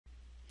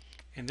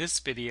In this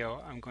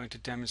video, I'm going to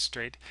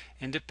demonstrate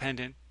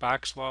independent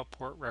box wall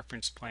port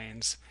reference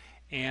planes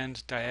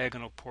and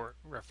diagonal port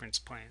reference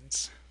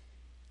planes.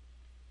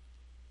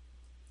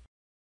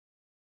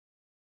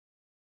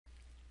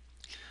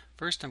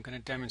 First, I'm going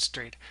to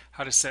demonstrate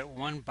how to set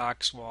one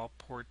box wall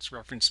port's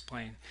reference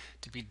plane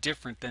to be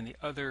different than the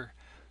other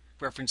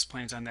reference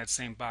planes on that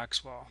same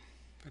box wall.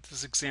 For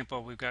this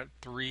example, we've got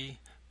 3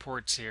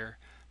 ports here.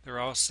 They're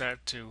all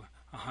set to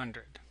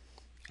 100,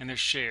 and they're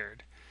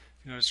shared.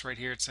 Notice right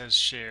here it says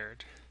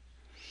shared.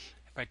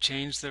 If I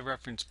change the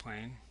reference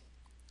plane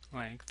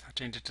length, I'll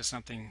change it to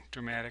something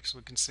dramatic so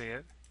we can see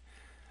it.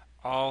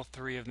 All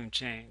 3 of them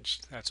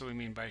changed. That's what we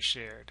mean by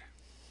shared.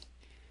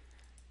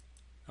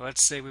 Now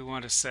let's say we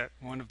want to set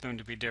one of them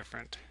to be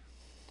different.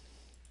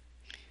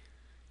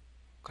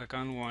 Click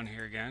on 1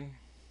 here again.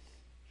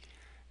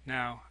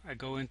 Now I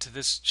go into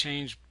this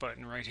change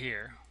button right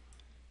here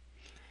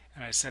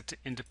and I set to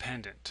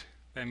independent.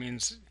 That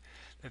means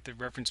that the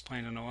reference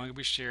plane will no longer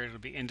be shared. It will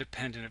be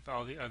independent of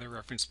all the other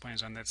reference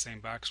planes on that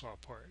same box wall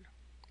port.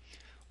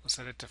 We'll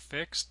set it to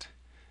fixed,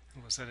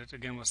 and we'll set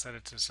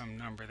it to some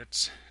number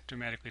that's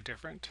dramatically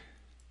different.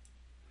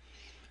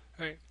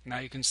 Alright, now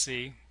you can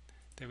see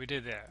that we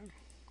did that.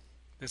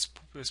 This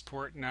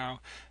port now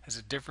has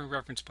a different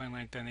reference plane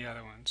length than the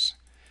other ones.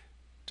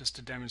 Just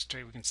to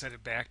demonstrate, we can set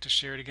it back to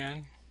shared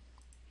again,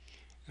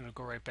 and it'll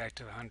go right back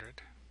to the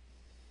 100.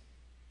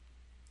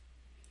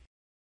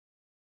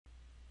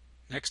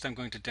 Next, I'm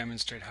going to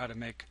demonstrate how to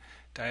make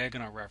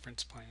diagonal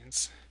reference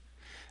planes.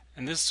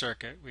 In this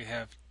circuit, we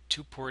have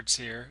 2 ports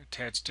here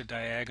attached to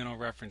diagonal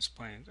reference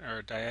planes,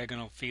 or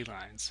diagonal feed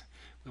lines.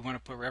 We want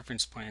to put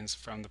reference planes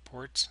from the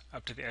ports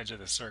up to the edge of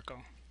the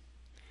circle.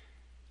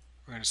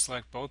 We're going to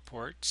select both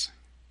ports,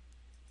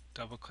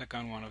 double click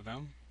on one of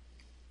them.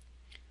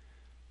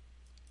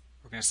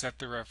 We're going to set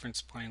the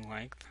reference plane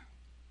length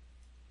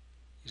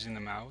using the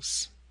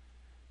mouse.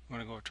 We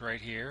want to go to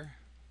right here,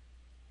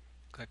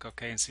 click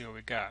OK, and see what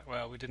we got.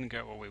 Well, we didn't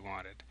get what we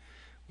wanted.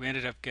 We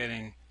ended up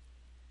getting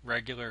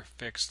regular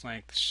fixed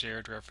length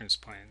shared reference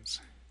planes,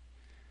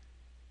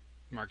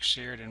 marked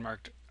shared and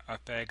marked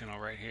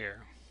orthogonal right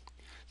here.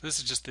 So this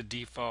is just the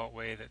default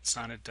way that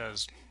Sonnet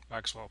does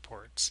box wall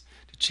ports.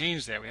 To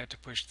change that, we have to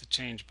push the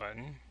change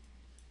button.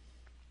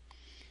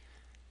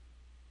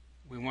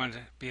 We want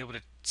to be able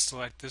to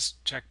select this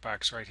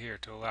checkbox right here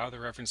to allow the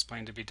reference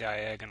plane to be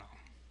diagonal.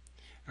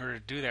 In order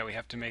to do that, we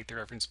have to make the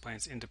reference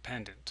planes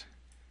independent.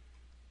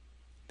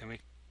 Then we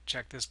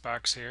check this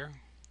box here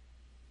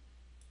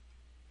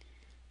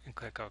and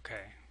click OK.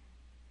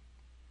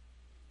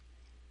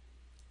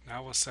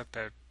 Now we'll set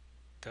that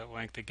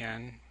length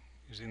again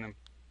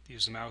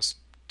use the mouse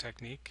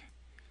technique,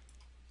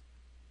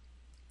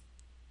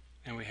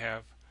 and we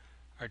have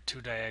our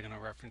 2 diagonal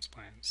reference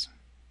planes.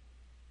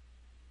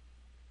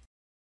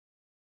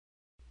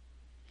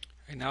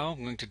 Right now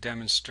I'm going to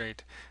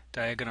demonstrate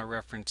diagonal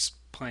reference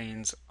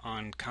planes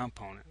on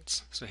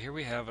components. So here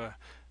we have a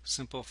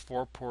simple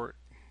 4-port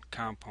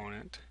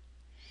component.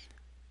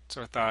 It's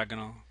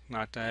orthogonal,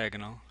 not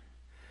diagonal.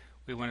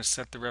 We want to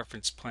set the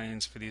reference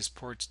planes for these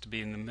ports to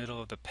be in the middle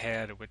of the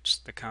pad at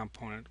which the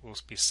component will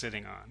be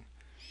sitting on.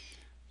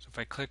 So if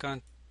I click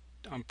on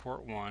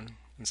port 1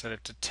 and set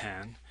it to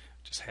 10,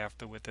 which is half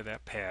the width of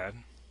that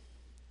pad,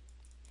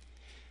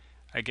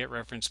 I get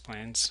reference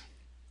planes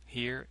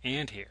here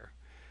and here.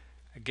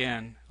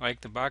 Again, like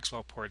the box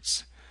wall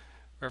ports,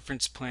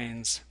 reference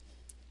planes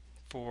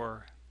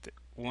for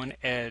one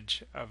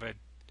edge of a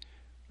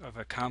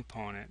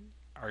component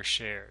are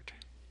shared.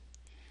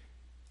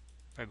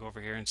 If I go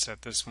over here and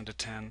set this one to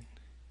 10,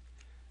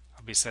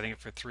 I'll be setting it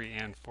for 3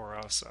 and 4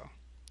 also.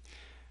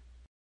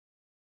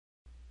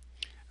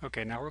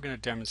 Okay, now we're going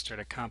to demonstrate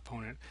a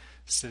component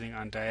sitting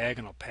on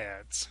diagonal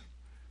pads.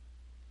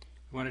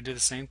 We want to do the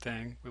same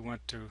thing. We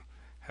want to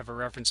have a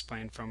reference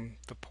plane from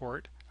the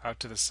port out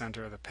to the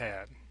center of the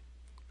pad.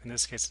 In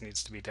this case, it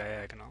needs to be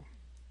diagonal.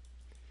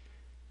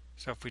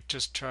 So if we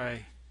just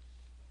try,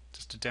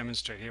 just to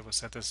demonstrate here, we'll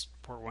set this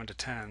port 1 to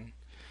 10.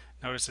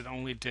 Notice it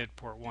only did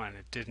port 1,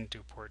 it didn't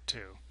do port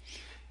 2.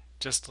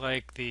 Just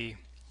like the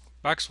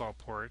box wall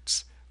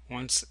ports,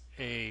 once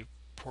a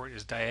port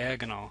is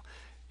diagonal,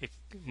 it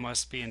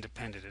must be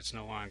independent. It's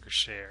no longer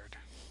shared.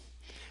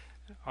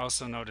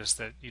 Also notice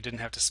that you didn't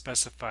have to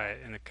specify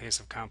it in the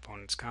case of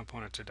components.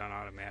 Components are done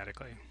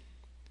automatically.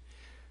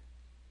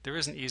 There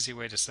is an easy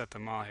way to set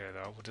them all here,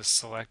 though. We'll just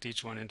select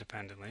each one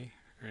independently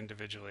or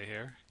individually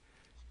here.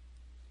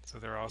 So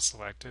they're all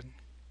selected.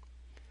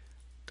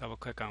 Double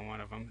click on one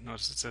of them.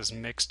 Notice it says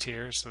mixed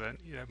here, so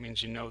that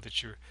means you know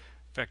that you're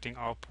affecting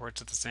all ports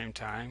at the same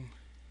time.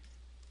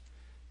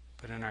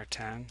 Put in our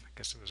 10. I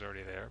guess it was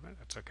already there, but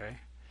that's okay.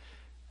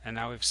 And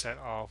now we've set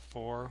all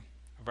 4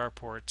 of our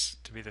ports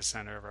to be the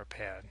center of our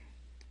pad.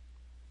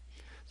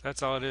 So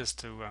that's all it is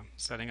to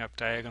setting up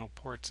diagonal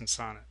ports in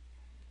Sonnet.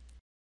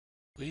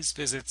 Please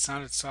visit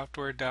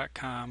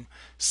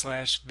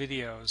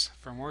sonnetsoftware.com/videos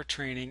for more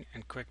training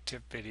and quick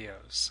tip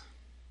videos.